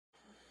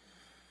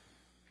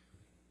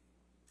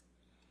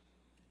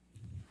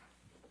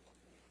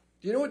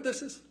Do you know what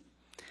this is?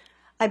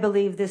 I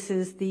believe this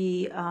is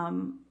the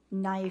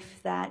knife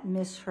that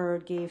Miss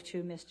Heard gave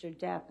to Mr.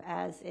 Depp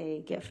as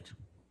a gift.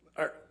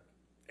 All right.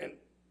 And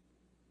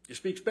you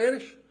speak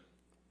Spanish?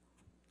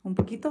 Un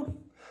poquito? Do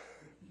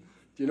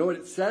you know what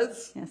it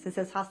says? Yes, it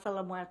says hasta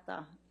la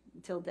muerte,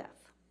 until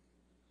death.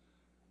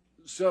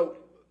 So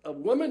a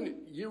woman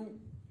you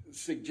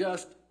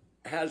suggest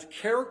has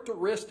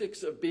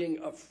characteristics of being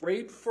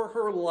afraid for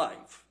her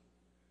life,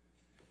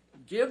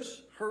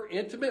 gives her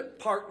intimate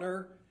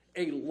partner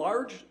a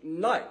large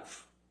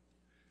knife,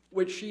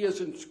 which she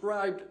has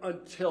inscribed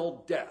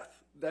until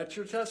death. That's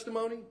your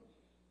testimony?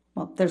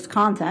 Well, there's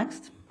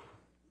context.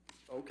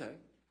 Okay.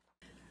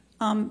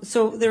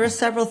 So there are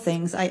several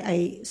things.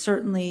 I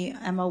certainly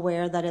am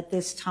aware that at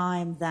this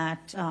time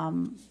that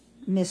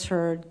Ms.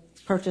 Heard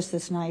purchased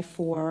this knife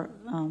for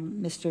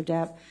Mr.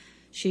 Depp,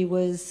 she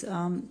was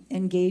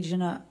engaged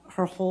in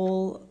her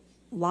whole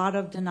lot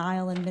of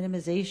denial and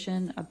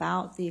minimization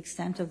about the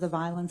extent of the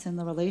violence in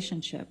the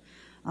relationship.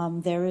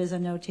 There is a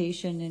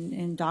notation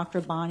in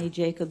Dr. Bonnie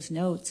Jacobs'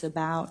 notes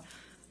about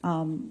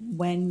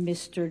when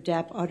Mr.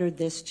 Depp uttered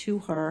this to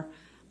her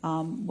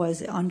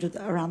was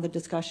around the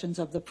discussions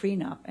of the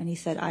prenup, and he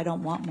said, I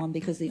don't want one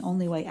because the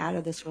only way out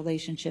of this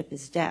relationship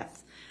is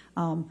death.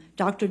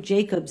 Dr.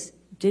 Jacobs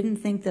didn't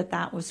think that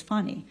that was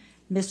funny.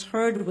 Ms.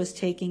 Heard was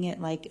taking it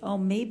like, oh,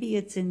 maybe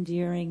it's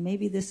endearing,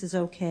 maybe this is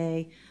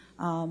okay,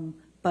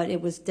 but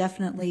it was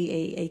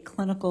definitely a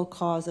clinical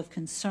cause of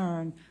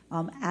concern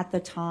at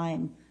the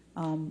time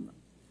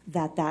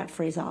that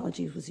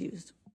phraseology was used.